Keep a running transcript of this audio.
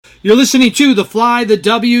You're listening to the Fly the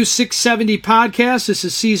W 670 podcast. This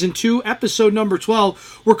is season 2, episode number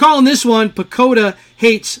 12. We're calling this one Pacoda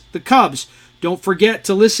Hates the Cubs. Don't forget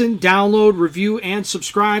to listen, download, review, and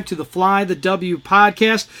subscribe to the Fly the W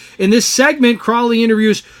podcast. In this segment, Crawley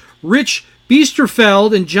interviews Rich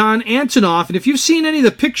Biesterfeld and John Antonoff. And if you've seen any of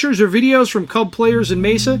the pictures or videos from Cub players in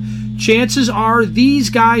Mesa, chances are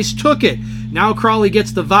these guys took it. Now Crawley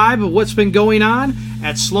gets the vibe of what's been going on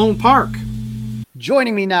at Sloan Park.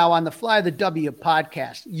 Joining me now on the Fly the W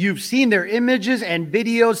podcast. You've seen their images and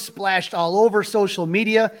videos splashed all over social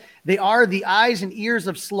media. They are the eyes and ears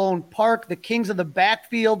of Sloan Park, the kings of the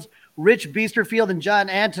backfields, Rich Biesterfeld and John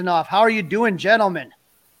Antonoff. How are you doing, gentlemen?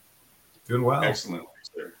 Doing well. Excellent,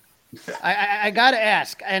 sir. I got to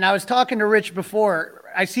ask, and I was talking to Rich before.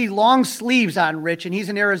 I see long sleeves on Rich, and he's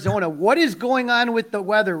in Arizona. What is going on with the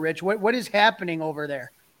weather, Rich? What is happening over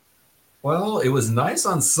there? Well, it was nice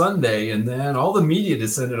on Sunday, and then all the media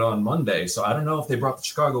descended on Monday. So I don't know if they brought the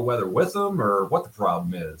Chicago weather with them or what the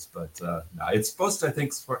problem is. But no, it's supposed to, I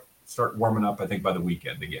think, start warming up, I think, by the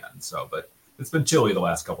weekend again. So, but it's been chilly the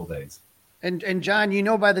last couple of days. And John, you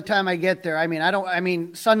know, by the time I get there, I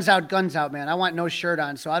mean, sun's out, guns out, man. I want no shirt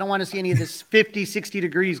on. So I don't want to see any of this 50, 60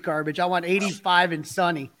 degrees garbage. I want 85 and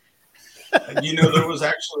sunny. You know, there was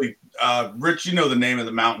actually, Rich, you know the name of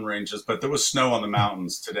the mountain ranges, but there was snow on the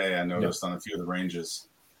mountains today. I noticed on a few of the ranges.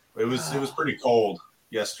 It was pretty cold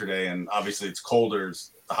yesterday, and obviously it's colder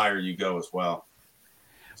the higher you go as well.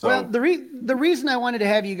 So, well, the reason I wanted to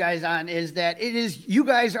have you guys on is that you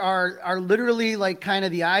guys are literally like kind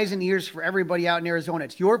of the eyes and ears for everybody out in Arizona.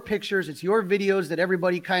 It's your pictures, it's your videos that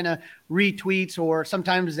everybody kind of retweets, or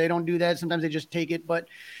sometimes they don't do that. Sometimes they just take it. But,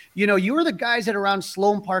 you know, you're the guys that are around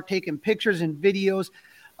Sloan Park taking pictures and videos.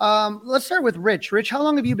 Let's start with Rich. Rich, how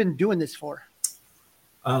long have you been doing this for?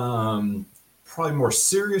 Probably more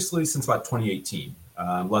seriously since about 2018.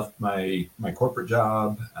 Left my corporate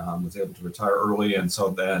job, was able to retire early, and so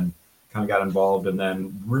then kind of got involved, and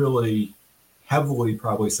then really heavily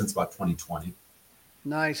probably since about 2020.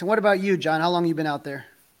 Nice. And what about you, John? How long have you been out there?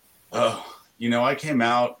 You know, I came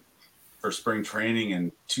out for spring training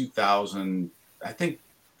in 2000. I think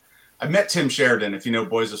I met Tim Sheridan, if you know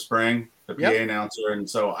Boys of Spring, the PA announcer, and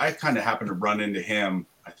so I kind of happened to run into him.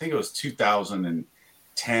 I think it was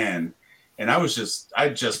 2010. And I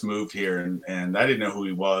just moved here, and I didn't know who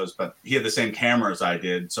he was, but he had the same camera as I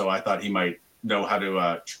did. So I thought he might know how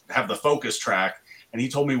to have the focus track. And he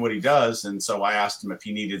told me what he does. And so I asked him if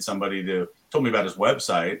he needed somebody told me about his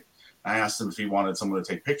website. I asked him if he wanted someone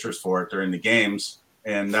to take pictures for it during the games.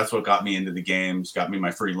 And that's what got me into the games, got me my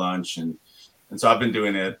free lunch. And so I've been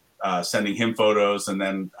doing it, sending him photos. And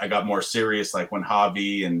then I got more serious, like when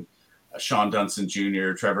Javi and Sean Dunson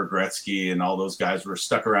Jr., Trevor Gretzky, and all those guys were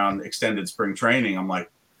stuck around extended spring training. I'm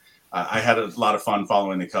like, I had a lot of fun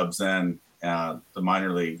following the Cubs then, the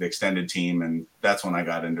minor league, the extended team, and that's when I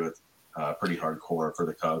got into it pretty hardcore for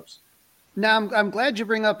the Cubs. Now, I'm glad you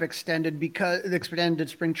bring up extended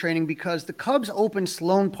spring training, because the Cubs opened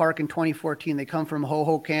Sloan Park in 2014. They come from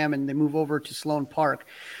Hohokam and they move over to Sloan Park.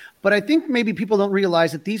 But I think maybe people don't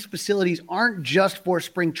realize that these facilities aren't just for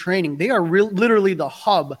spring training. They are literally the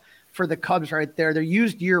hub for the Cubs right there. They're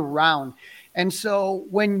used year round. And so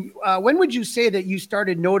when would you say that you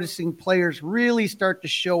started noticing players really start to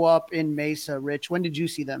show up in Mesa, Rich? When did you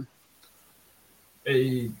see them?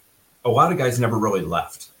 A lot of guys never really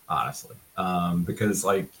left, honestly, because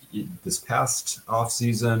like this past off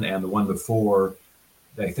season and the one before,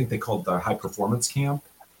 I think they called the high performance camp,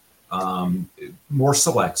 more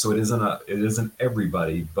select. So it isn't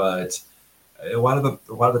everybody, but a lot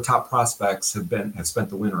of the top prospects have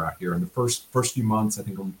spent the winter out here. And the first few months, I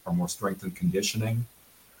think, are more strength and conditioning,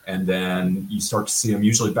 and then you start to see them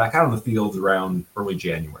usually back out on the field around early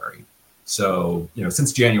January. So you know,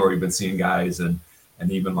 since January, we've been seeing guys, and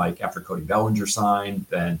even like after Cody Bellinger signed,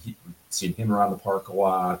 then we've seen him around the park a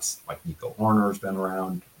lot. Like Nico Horner's been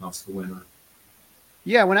around most of the winter.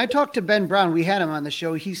 Yeah, when I talked to Ben Brown, we had him on the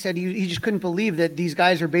show. He said he just couldn't believe that these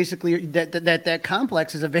guys are basically that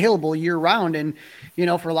complex is available year round. And, you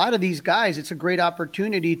know, for a lot of these guys, it's a great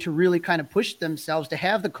opportunity to really kind of push themselves, to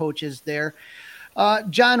have the coaches there.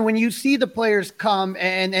 John, when you see the players come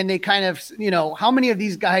and they kind of, you know, how many of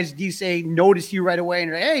these guys do you say notice you right away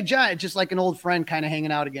and, hey, John, it's just like an old friend kind of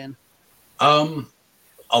hanging out again? A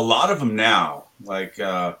lot of them now, like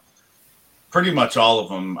pretty much all of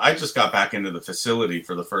them. I just got back into the facility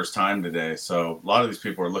for the first time today. So a lot of these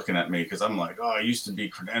people are looking at me because I'm like, oh, I used to be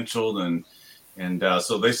credentialed. And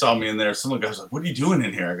so they saw me in there. Some of the guys were like, what are you doing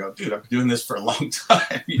in here? I go, dude, I've been doing this for a long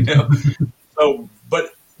time, you know? So,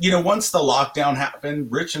 but once the lockdown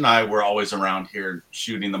happened, Rich and I were always around here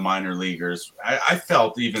shooting the minor leaguers. I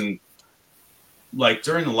felt even like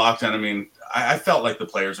during the lockdown, I mean, I felt like the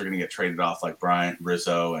players are going to get traded off, like Bryant,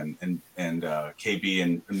 Rizzo, and KB.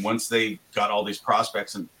 And once they got all these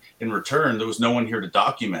prospects, and in return, there was no one here to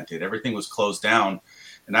document it. Everything was closed down.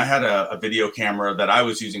 And I had a video camera that I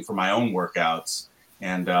was using for my own workouts.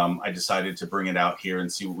 And I decided to bring it out here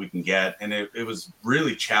and see what we can get. And it was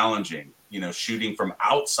really challenging, shooting from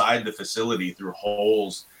outside the facility through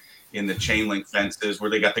holes in the chain link fences where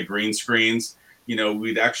they got the green screens.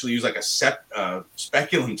 We'd actually use like a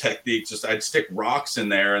speculum technique. Just I'd stick rocks in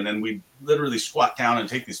there, and then we'd literally squat down and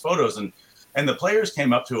take these photos. And the players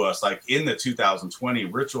came up to us like in the 2020.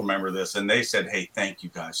 Rich will remember this, and they said, "Hey, thank you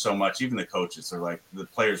guys so much." Even the coaches are like, "The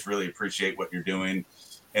players really appreciate what you're doing."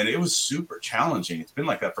 And it was super challenging. It's been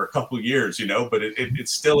like that for a couple of years, but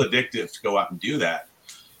it's still addictive to go out and do that,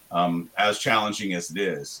 as challenging as it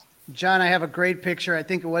is. John, I have a great picture. I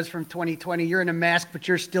think it was from 2020. You're in a mask, but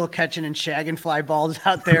you're still catching and shagging fly balls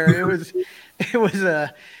out there. It was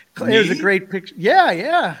a great picture.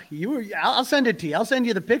 Yeah. I'll send it to you. I'll send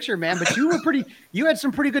you the picture, man. But you had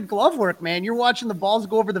some pretty good glove work, man. You're watching the balls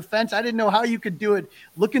go over the fence. I didn't know how you could do it,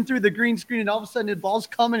 looking through the green screen, and all of a sudden the ball's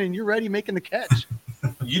coming and you're ready making the catch.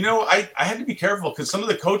 I had to be careful because some of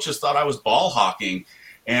the coaches thought I was ball hawking,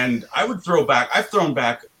 and I would throw back. I've thrown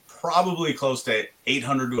back probably close to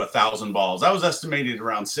 800 to 1,000 balls. I was estimated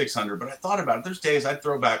around 600, but I thought about it. There's days I'd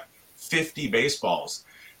throw back 50 baseballs.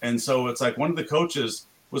 And so it's like one of the coaches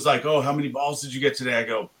was like, "Oh, how many balls did you get today?" I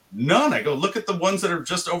go, "None." I go, "Look at the ones that are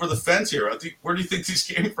just over the fence here. Where do you think these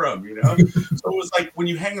came from?" So it was like when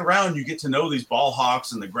you hang around, you get to know these ball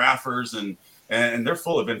hawks and the graphers, and they're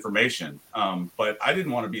full of information. But I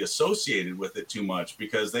didn't want to be associated with it too much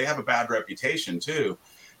because they have a bad reputation too.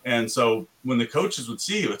 And so when the coaches would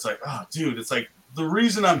see you, it's like, "Oh, dude," it's like, the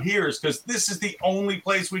reason I'm here is because this is the only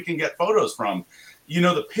place we can get photos from.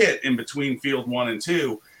 The pit in between field 1 and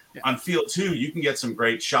 2. Yeah. On field 2, you can get some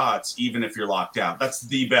great shots, even if you're locked out. That's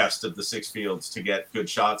the best of the 6 fields to get good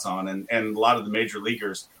shots on. And a lot of the major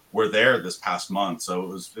leaguers were there this past month. So it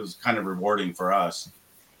was kind of rewarding for us.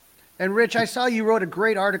 And Rich, I saw you wrote a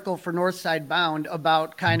great article for Northside Bound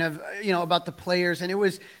about kind of, about the players, and it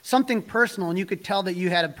was something personal, and you could tell that you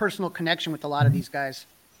had a personal connection with a lot of these guys.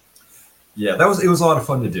 Yeah, it was a lot of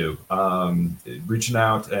fun to do. Reaching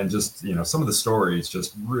out and just, some of the stories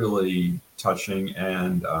just really touching.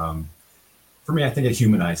 And for me, I think it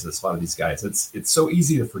humanizes a lot of these guys. It's so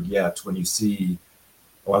easy to forget when you see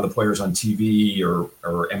a lot of the players on TV or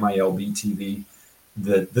MILB TV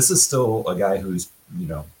that this is still a guy who's,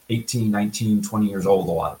 18, 19, 20 years old.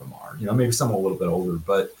 A lot of them are, maybe some a little bit older,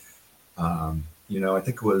 but, I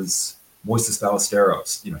think it was Moises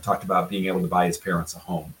Ballesteros, talked about being able to buy his parents a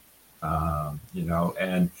home,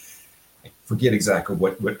 and I forget exactly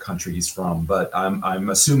what country he's from, but I'm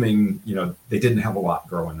assuming, they didn't have a lot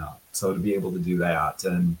growing up. So to be able to do that,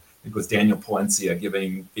 and it was Daniel Palencia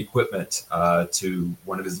giving equipment to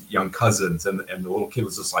one of his young cousins, and the little kid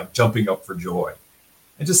was just like jumping up for joy.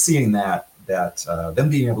 And just seeing that them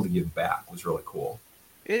being able to give back was really cool.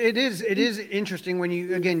 It is interesting when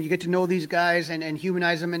you get to know these guys and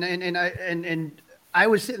humanize them. And I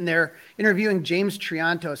was sitting there interviewing James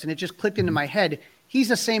Triantos, and it just clicked into my head. He's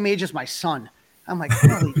the same age as my son. I'm like,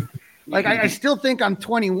 holy, like I still think I'm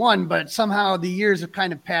 21, but somehow the years have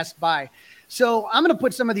kind of passed by. So I'm going to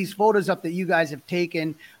put some of these photos up that you guys have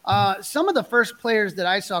taken. Some of the first players that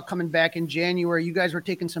I saw coming back in January, you guys were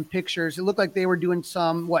taking some pictures. It looked like they were doing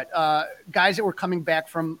some, guys that were coming back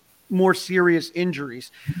from more serious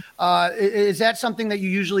injuries. Is that something that you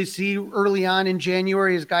usually see early on in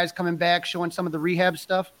January, is guys coming back, showing some of the rehab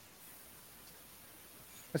stuff?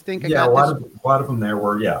 I think a lot of them there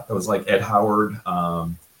were, it was like Ed Howard.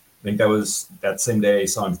 I think that was that same day I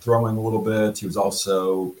saw him throwing a little bit. He was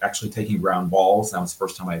also actually taking ground balls. That was the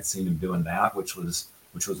first time I had seen him doing that, which was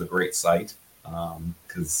a great sight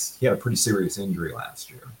because he had a pretty serious injury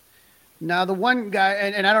last year. Now, the one guy,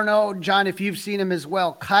 and I don't know, John, if you've seen him as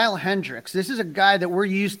well, Kyle Hendricks. This is a guy that we're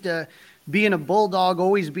used to being a Bulldog,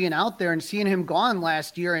 always being out there, and seeing him gone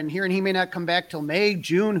last year and hearing he may not come back till May,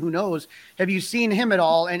 June, who knows. Have you seen him at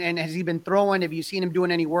all? And has he been throwing? Have you seen him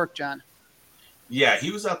doing any work, John? Yeah,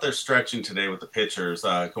 he was out there stretching today with the pitchers,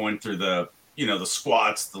 going through the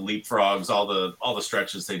squats, the leapfrogs, all the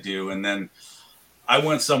stretches they do. And then I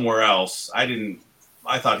went somewhere else.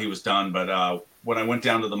 I thought he was done, but when I went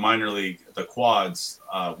down to the minor league, the quads,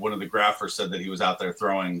 one of the graphers said that he was out there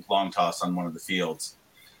throwing long toss on one of the fields.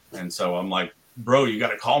 And so I'm like, bro, you got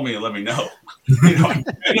to call me and let me know. I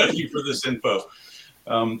thank you for this info.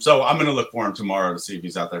 So I'm going to look for him tomorrow to see if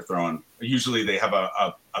he's out there throwing. Usually they have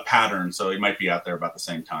a pattern, so he might be out there about the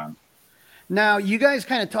same time. Now, you guys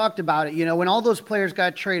kind of talked about it, when all those players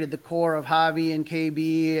got traded, the core of Javi and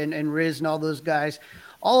KB and Riz and all those guys,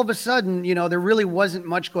 all of a sudden, there really wasn't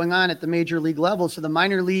much going on at the major league level. So the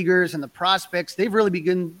minor leaguers and the prospects, they've really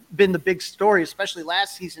been the big story, especially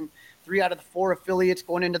last season. 3 out of the 4 affiliates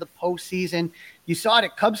going into the postseason. You saw it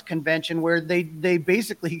at Cubs convention where they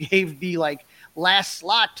basically gave the last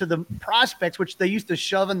slot to the prospects, which they used to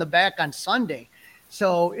shove in the back on Sunday.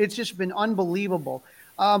 So it's just been unbelievable.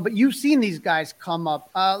 But you've seen these guys come up.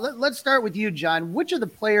 Let's start with you, John. Which of the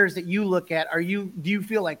players that you look at do you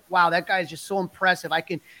feel like, wow, that guy is just so impressive?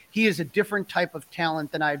 He is a different type of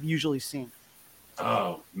talent than I've usually seen.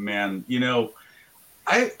 Oh man.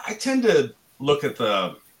 I tend to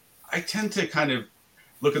kind of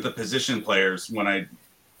look at the position players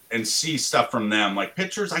and see stuff from them. Like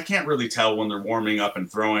pitchers, I can't really tell when they're warming up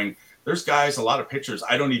and throwing. There's guys, a lot of pitchers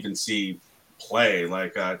I don't even see play.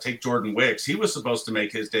 Like take Jordan Wicks. He was supposed to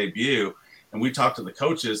make his debut, and we talked to the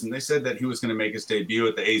coaches, and they said that he was going to make his debut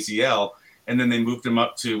at the AZL, and then they moved him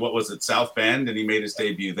up to South Bend, and he made his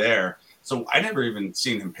debut there. So I never even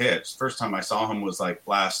seen him pitch. First time I saw him was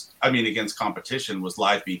against competition was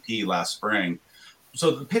live BP last spring.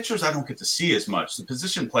 So the pitchers I don't get to see as much. The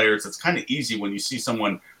position players, it's kind of easy when you see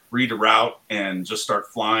someone read a route and just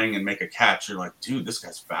start flying and make a catch. You're like, dude, this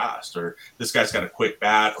guy's fast, or this guy's got a quick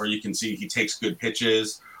bat, or you can see he takes good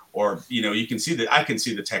pitches, or you can see that I can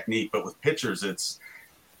see the technique. But with pitchers,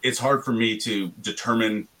 it's hard for me to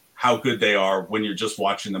determine how good they are when you're just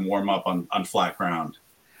watching them warm up on flat ground.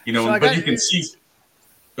 But you can see.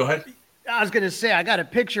 Go ahead. I was going to say, I got a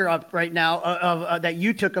picture up right now of that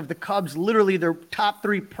you took of the Cubs, literally their top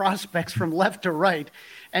 3 prospects from left to right.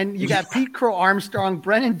 And you got Pete Crow Armstrong,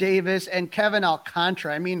 Brennan Davis, and Kevin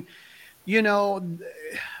Alcantara. I mean,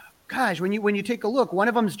 gosh, when you take a look, one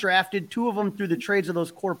of them's drafted, 2 of them through the trades of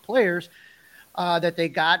those core players that they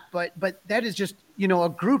got. But that is just, a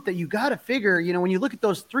group that you got to figure, when you look at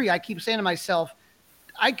those 3, I keep saying to myself,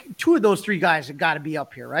 2 of those 3 guys have got to be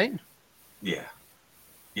up here, right? Yeah.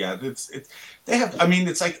 Yeah, it's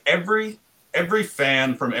like every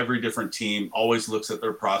fan from every different team always looks at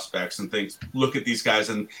their prospects and thinks, look at these guys,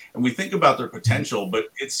 and we think about their potential, but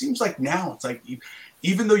it seems like now it's like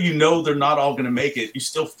even though they're not all going to make it, you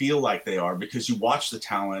still feel like they are because you watch the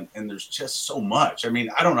talent and there's just so much. I mean,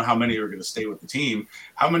 I don't know how many are going to stay with the team,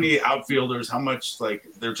 how many outfielders, how much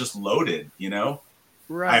they're just loaded,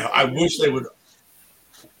 Right. I wish they would.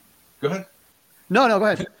 Go ahead. No, go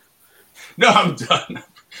ahead. No, I'm done.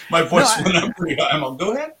 My voice went up pretty high.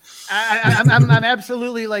 Go ahead. I'm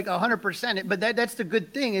absolutely 100%. But that's the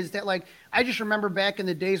good thing is that I just remember back in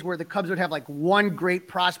the days where the Cubs would have one great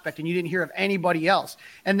prospect and you didn't hear of anybody else.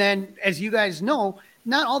 And then, as you guys know,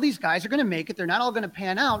 not all these guys are going to make it. They're not all going to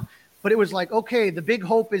pan out. But it was okay, the big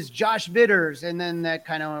hope is Josh Vitters, and then that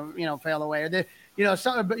kind of fell away.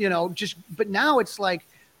 But now it's I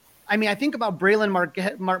think about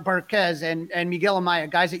Braylon Marquez and Miguel Amaya,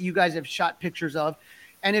 guys that you guys have shot pictures of.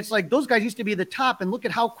 And it's those guys used to be the top, and look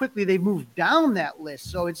at how quickly they've moved down that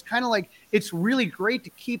list. So it's kind of it's really great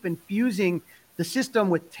to keep infusing the system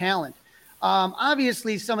with talent.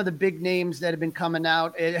 Obviously, some of the big names that have been coming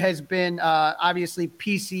out, it has been obviously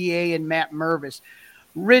PCA and Matt Mervis.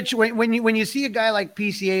 Rich, when you see a guy like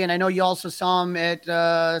PCA, and I know you also saw him at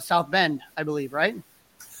South Bend, I believe, right?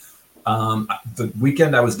 The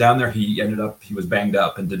weekend I was down there, he was banged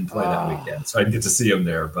up and didn't play that weekend. So I didn't get to see him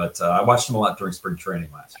there, but I watched him a lot during spring training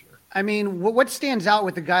last year. I mean, what stands out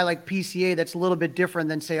with a guy like PCA that's a little bit different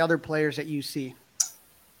than, say, other players that you see?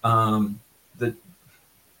 I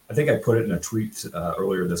think I put it in a tweet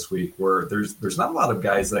earlier this week where there's not a lot of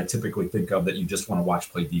guys that I typically think of that you just want to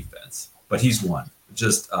watch play defense, but he's one.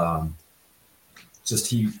 He's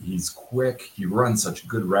quick. He runs such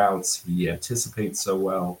good routes. He anticipates so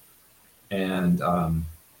well. And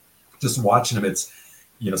just watching him, it's,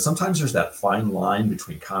 sometimes there's that fine line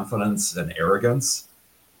between confidence and arrogance.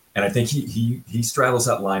 And I think he straddles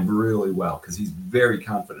that line really well because he's very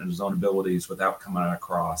confident in his own abilities without coming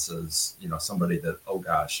across as, somebody that, oh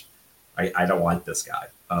gosh, I don't like this guy.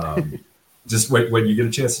 Just when you get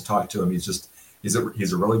a chance to talk to him, he's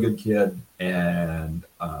a really good kid. And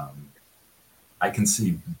I can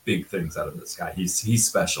see big things out of this guy. He's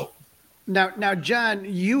special. Now, John,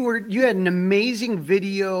 you had an amazing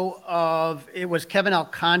video of, it was Kevin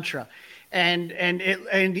Alcantara, and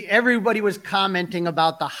everybody was commenting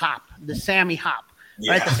about the hop, the Sammy hop,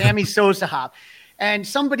 right? The Sammy Sosa hop. And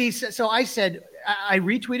somebody said, so I said, I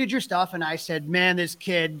retweeted your stuff and I said, man, this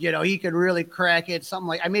kid, he could really crack it. Something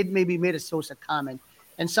like, I made a Sosa comment,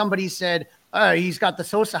 and somebody said, he's got the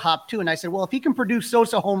Sosa hop too. And I said, well, if he can produce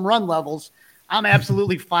Sosa home run levels, I'm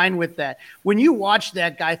absolutely fine with that. When you watch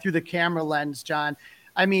that guy through the camera lens, John,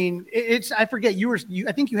 I mean, I forget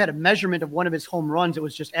I think you had a measurement of one of his home runs. It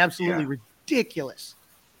was just absolutely ridiculous.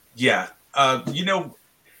 Yeah.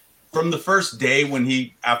 From the first day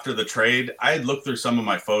after the trade, I had looked through some of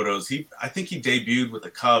my photos. I think he debuted with the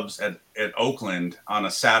Cubs at Oakland on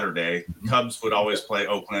a Saturday. The Cubs would always play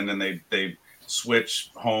Oakland, and they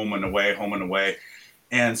switch home and away.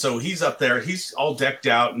 And so he's up there. He's all decked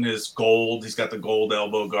out in his gold. He's got the gold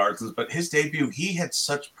elbow guards. But his debut, he had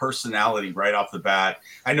such personality right off the bat.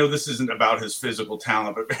 I know this isn't about his physical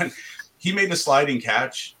talent, but man, he made a sliding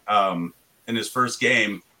catch in his first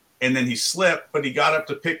game. And then he slipped, but he got up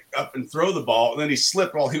to pick up and throw the ball. And then he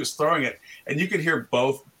slipped while he was throwing it. And you could hear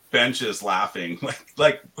both benches laughing.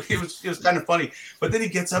 Like it was kind of funny. But then he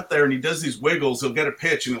gets up there and he does these wiggles. He'll get a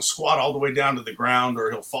pitch and he'll squat all the way down to the ground,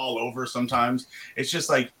 or he'll fall over sometimes. It's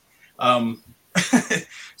just like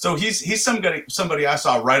so he's somebody I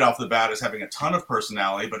saw right off the bat as having a ton of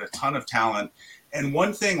personality, but a ton of talent. And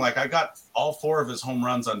one thing, like, I got all 4 of his home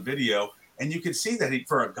runs on video. And you can see that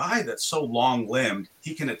for a guy that's so long-limbed,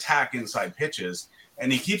 he can attack inside pitches,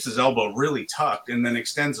 and he keeps his elbow really tucked and then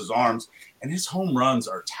extends his arms. And his home runs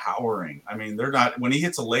are towering. I mean, they're not – when he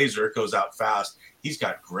hits a laser, it goes out fast. He's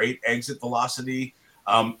got great exit velocity.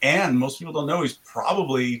 And most people don't know he's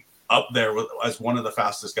probably up there as one of the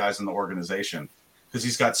fastest guys in the organization because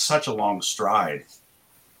he's got such a long stride.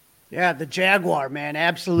 Yeah, the Jaguar, man.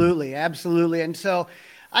 Absolutely. Absolutely. And so –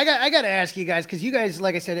 I got to ask you guys, because you guys,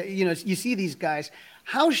 like I said, you see these guys.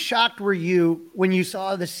 How shocked were you when you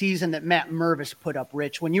saw the season that Matt Mervis put up,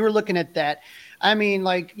 Rich? When you were looking at that, I mean,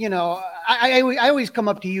 like, I always come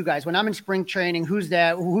up to you guys when I'm in spring training. Who's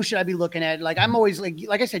that? Who should I be looking at? Like, I'm always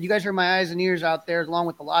like I said, you guys are my eyes and ears out there, along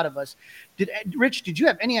with a lot of us. Rich, did you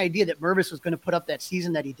have any idea that Mervis was going to put up that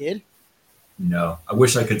season that he did? No, I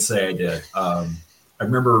wish I could say I did. I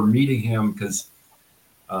remember meeting him because.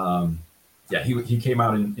 He came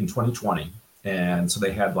out in 2020, and so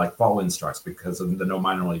they had like fall instructs because of the no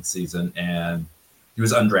minor league season, and he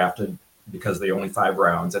was undrafted because they only 5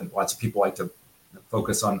 rounds, and lots of people like to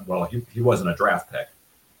focus on, well, he wasn't a draft pick.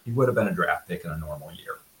 He would have been a draft pick in a normal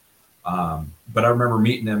year. But I remember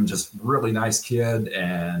meeting him, just really nice kid,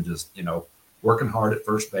 and just, working hard at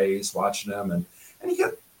first base, watching him, and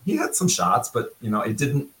he had some shots, but, it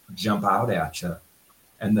didn't jump out at you.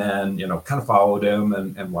 And then, kind of followed him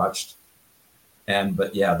and watched.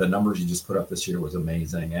 But the numbers he just put up this year was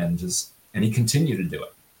amazing, and he continued to do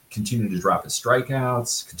it. Continued to drop his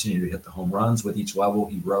strikeouts, continued to hit the home runs with each level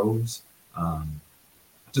he rose.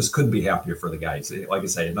 Just couldn't be happier for the guy. Like I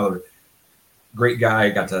say, another great guy.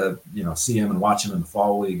 Got to see him and watch him in the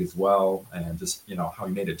fall league as well, and just how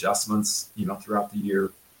he made adjustments throughout the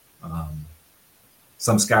year.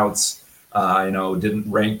 Some scouts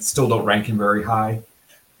still don't rank him very high.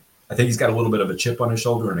 I think he's got a little bit of a chip on his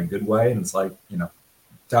shoulder in a good way, and it's like,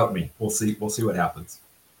 doubt me. We'll see what happens.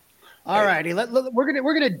 All righty,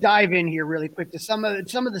 we're gonna dive in here really quick to some of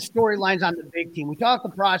the storylines on the big team. We talked the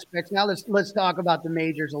prospects. Now let's talk about the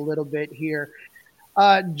majors a little bit here.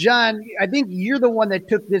 John, I think you're the one that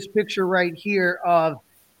took this picture right here of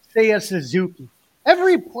Seiya Suzuki.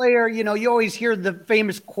 Every player, you always hear the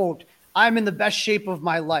famous quote, "I'm in the best shape of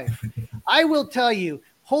my life." I will tell you.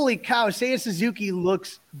 Holy cow, Seiya Suzuki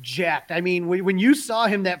looks jacked. I mean, when you saw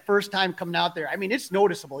him that first time coming out there, I mean, it's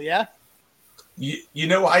noticeable, yeah? He's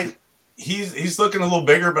looking a little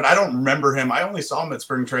bigger, but I don't remember him. I only saw him at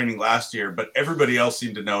spring training last year, but everybody else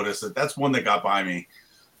seemed to notice that. That's one that got by me.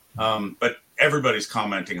 But everybody's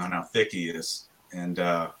commenting on how thick he is. And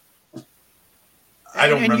I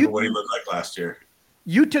don't remember what he looked like last year.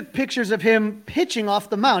 You took pictures of him pitching off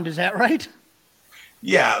the mound, is that right?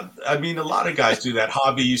 Yeah, I mean, a lot of guys do that.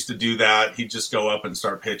 Hobby used to do that. He'd just go up and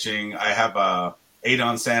start pitching. I have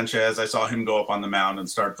Adon Sanchez. I saw him go up on the mound and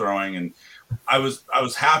start throwing, and I was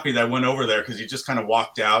happy that I went over there because he just kind of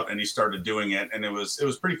walked out and he started doing it, and it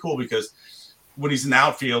was pretty cool because when he's in the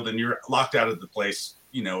outfield and you're locked out of the place,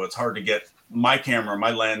 it's hard to get. My camera,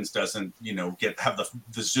 my lens doesn't, have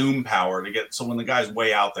the zoom power to get. So when the guy's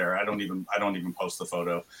way out there, I don't even post the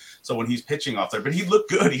photo. So when he's pitching off there, but he looked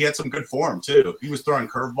good. He had some good form too. He was throwing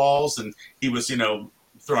curveballs and he was,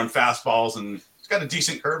 throwing fastballs, and he's got a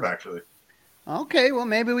decent curve actually. Okay, well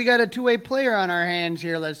maybe we got a two-way player on our hands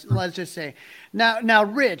here. Let's just say. Now,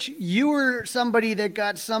 Rich, you were somebody that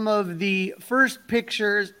got some of the first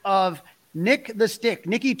pictures of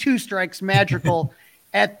Nicky Two Strikes Madrigal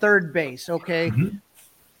at third base. Okay. Mm-hmm.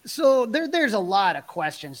 So there's a lot of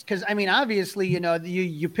questions because, I mean, obviously,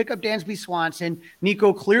 you pick up Dansby Swanson.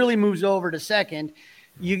 Nico clearly moves over to second.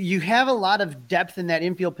 You have a lot of depth in that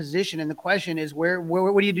infield position, and the question is where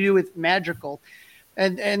what do you do with Madrigal?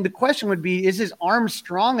 And the question would be, is his arm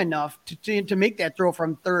strong enough to make that throw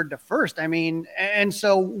from third to first? I mean, and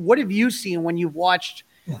so what have you seen when you've watched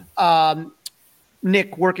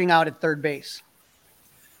Nick working out at third base?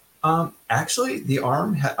 Actually, the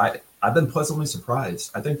arm, I've been pleasantly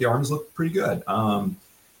surprised. I think the arms look pretty good.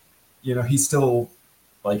 He's still,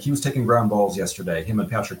 like, he was taking ground balls yesterday. Him and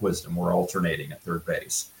Patrick Wisdom were alternating at third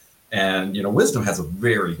base. And, Wisdom has a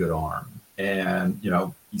very good arm. And,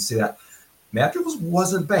 you see that. Madrigal's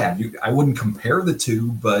wasn't bad. I wouldn't compare the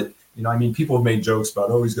two, but, people have made jokes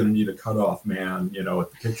about, he's going to need a cutoff man, at the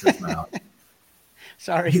pitcher's mound.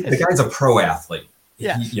 Sorry. The guy's a pro athlete.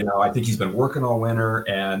 Yeah. I think he's been working all winter,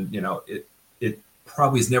 and, it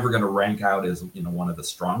probably is never going to rank out as, one of the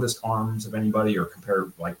strongest arms of anybody or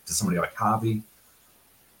compared to somebody like Javi.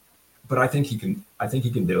 But I think he can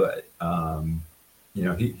do it.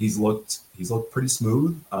 He's looked pretty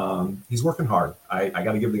smooth. He's working hard. I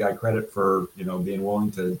got to give the guy credit for, being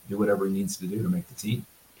willing to do whatever he needs to do to make the team.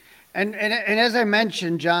 And as I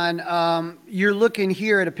mentioned, John, you're looking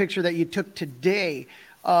here at a picture that you took today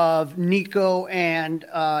of Nico and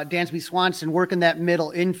Dansby Swanson working that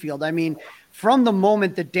middle infield. I mean, from the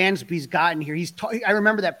moment that Dansby's gotten here, I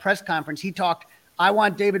remember that press conference. He talked, I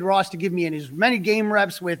want David Ross to give me in as many game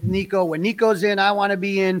reps with Nico. When Nico's in, I want to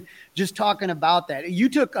be in, just talking about that. You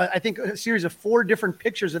took, I think, a series of 4 different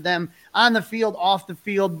pictures of them on the field, off the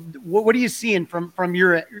field. What are you seeing from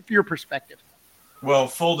your perspective? Well,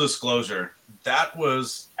 full disclosure, that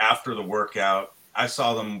was after the workout. I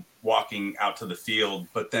saw them walking out to the field,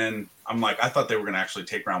 but then I'm like, I thought they were going to actually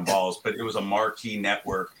take ground balls, but it was a Marquee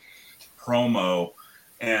Network promo.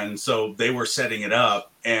 And so they were setting it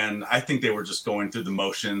up, and I think they were just going through the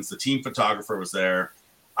motions. The team photographer was there.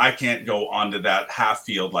 I can't go onto that half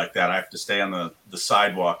field like that. I have to stay on the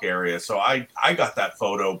sidewalk area. So I got that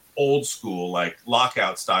photo old school, like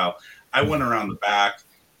lockout style. I went around the back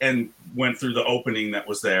and went through the opening that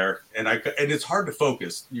was there. And it's hard to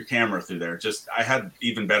focus your camera through there. I had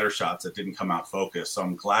even better shots that didn't come out focused. So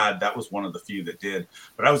I'm glad that was one of the few that did.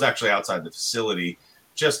 But I was actually outside the facility,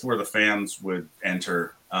 just where the fans would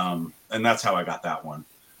enter. And that's how I got that one.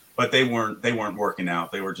 But they weren't working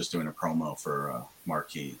out. They were just doing a promo for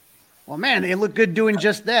Marquee. Well, man, they look good doing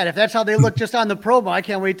just that. If that's how they look just on the promo, I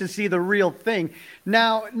can't wait to see the real thing.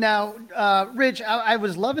 Now, Rich, I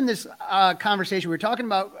was loving this conversation. We were talking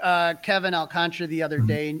about Kevin Alcantara the other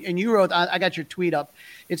day, and you wrote, I got your tweet up.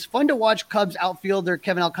 It's fun to watch Cubs outfielder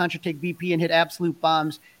Kevin Alcantara take BP and hit absolute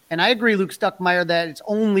bombs. And I agree, Luke Stuckmeyer, that it's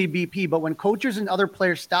only BP. But when coaches and other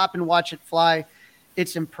players stop and watch it fly,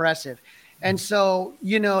 it's impressive. And so,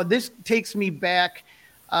 this takes me back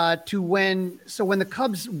to when the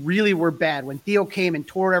Cubs really were bad, when Theo came and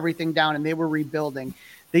tore everything down and they were rebuilding,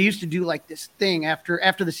 they used to do like this thing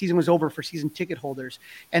after the season was over for season ticket holders.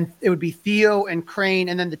 And it would be Theo and Crane,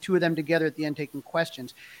 and then the two of them together at the end taking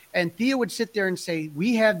questions. And Theo would sit there and say,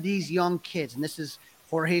 we have these young kids, and this is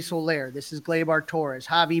Jorge Soler, this is Gleyber Torres,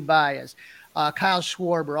 Javi Baez, Kyle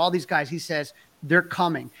Schwarber, all these guys. He says, they're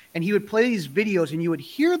coming. And he would play these videos, and you would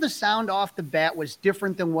hear the sound off the bat was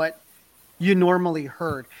different than what you normally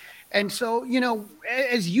heard. And so,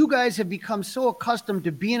 as you guys have become so accustomed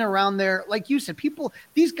to being around there, like you said,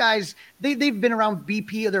 these guys, they've been around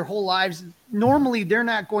BP their whole lives. Normally, they're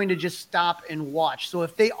not going to just stop and watch. So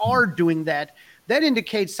if they are doing that, that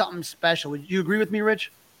indicates something special. Would you agree with me,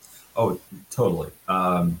 Rich? Oh, totally.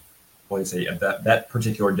 Like I say, that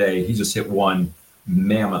particular day, he just hit one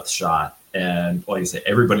mammoth shot. And like I say,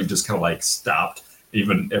 everybody just kind of like stopped.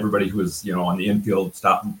 Even everybody who was, on the infield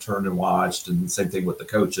stopped and turned and watched, and same thing with the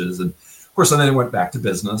coaches. And of course, then they went back to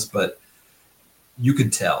business, but you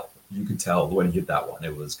could tell when he hit that one,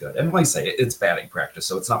 it was good. And like I say, it's batting practice.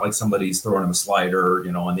 So it's not like somebody's throwing him a slider,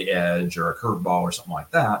 on the edge or a curveball or something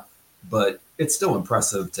like that, but it's still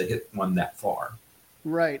impressive to hit one that far.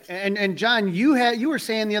 Right. And John, you were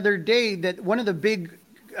saying the other day that one of the big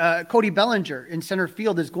Cody Bellinger in center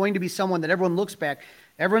field is going to be someone that everyone looks back.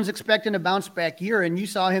 Everyone's expecting a bounce back year, and you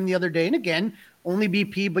saw him the other day. And again, only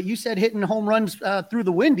BP, but you said hitting home runs through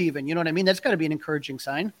the wind even. You know what I mean? That's got to be an encouraging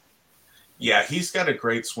sign. Yeah, he's got a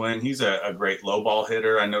great swing. He's a great low ball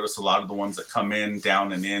hitter. I noticed a lot of the ones that come in,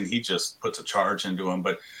 down and in, he just puts a charge into them.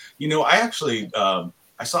 But, I actually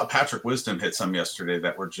I saw Patrick Wisdom hit some yesterday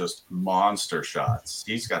that were just monster shots.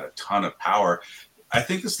 He's got a ton of power. I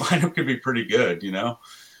think this lineup could be pretty good,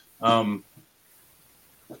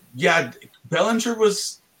 Yeah, Bellinger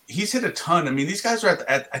he's hit a ton. I mean, these guys are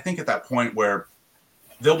I think at that point where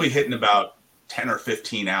they'll be hitting about 10 or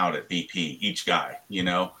 15 out at BP, each guy,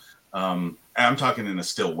 I'm talking in a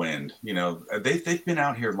still wind. They've been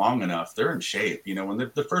out here long enough. They're in shape. When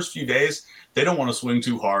the first few days, they don't want to swing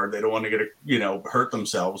too hard. They don't want to get hurt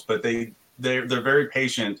themselves, but they're very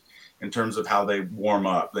patient in terms of how they warm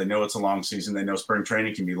up. They know it's a long season. They know spring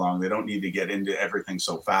training can be long. They don't need to get into everything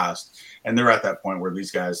so fast. And they're at that point where these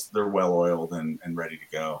guys, they're well oiled and ready to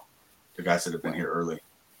go. The guys that have been here early.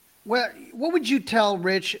 Well, what would you tell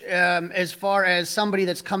Rich as far as somebody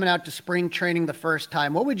that's coming out to spring training the first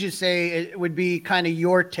time? What would you say it would be kind of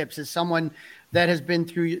your tips as someone that has been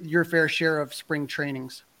through your fair share of spring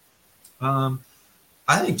trainings? I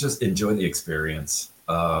think just enjoy the experience.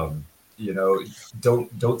 Don't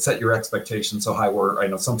set your expectations so high where I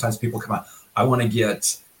know sometimes people come out, I want to get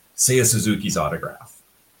Seiya Suzuki's autograph.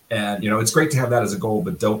 And, it's great to have that as a goal,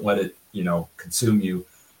 but don't let it, consume you.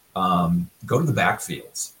 Go to the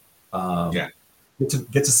backfields.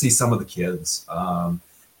 Get to see some of the kids.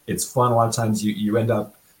 It's fun. A lot of times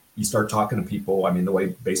you start talking to people. I mean, the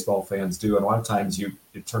way baseball fans do. And a lot of times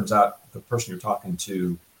it turns out the person you're talking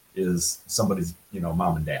to is somebody's,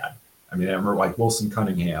 mom and dad. I mean, I remember like Wilson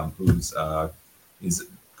Cunningham, who's he's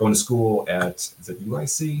going to school is it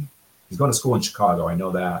UIC? He's going to school in Chicago. I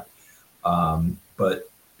know that. But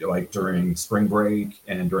like during spring break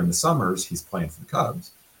and during the summers, he's playing for the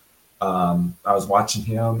Cubs. I was watching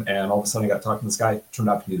him, and all of a sudden I got talking to this guy. Turned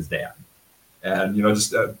out to be his dad, and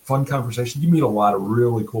just a fun conversation. You meet a lot of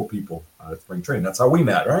really cool people at spring training. That's how we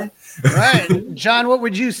met, right? Right, John. What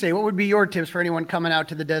would you say? What would be your tips for anyone coming out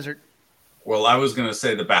to the desert? Well, I was going to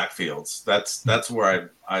say the backfields. That's where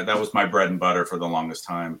I that was my bread and butter for the longest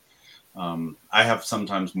time. I have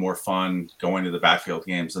sometimes more fun going to the backfield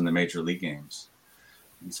games than the major league games,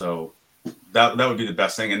 and so that would be the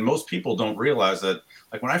best thing. And most people don't realize that.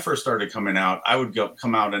 Like when I first started coming out, I would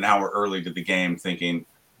come out an hour early to the game thinking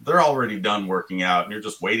they're already done working out and you're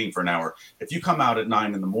just waiting for an hour. If you come out at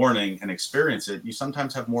 9 a.m. and experience it, you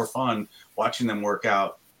sometimes have more fun watching them work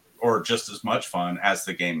out, or just as much fun as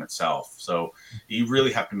the game itself. So you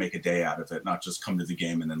really have to make a day out of it, not just come to the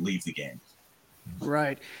game and then leave the game.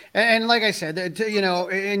 Right. And like I said,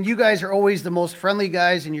 and you guys are always the most friendly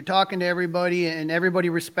guys, and you're talking to everybody and everybody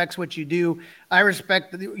respects what you do. I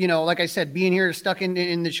respect, like I said, being here stuck in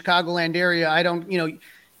the Chicagoland area. I don't,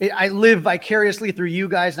 I live vicariously through you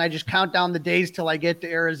guys, and I just count down the days till I get to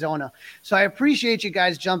Arizona. So I appreciate you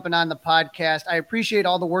guys jumping on the podcast. I appreciate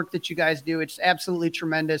all the work that you guys do. It's absolutely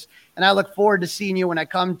tremendous. And I look forward to seeing you when I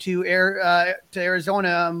come to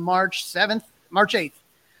Arizona, March 8th.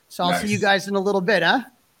 So I'll see you guys in a little bit, huh?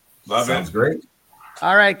 Love it. Sounds great.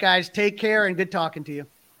 All right, guys. Take care and good talking to you.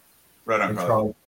 Right on, Carl.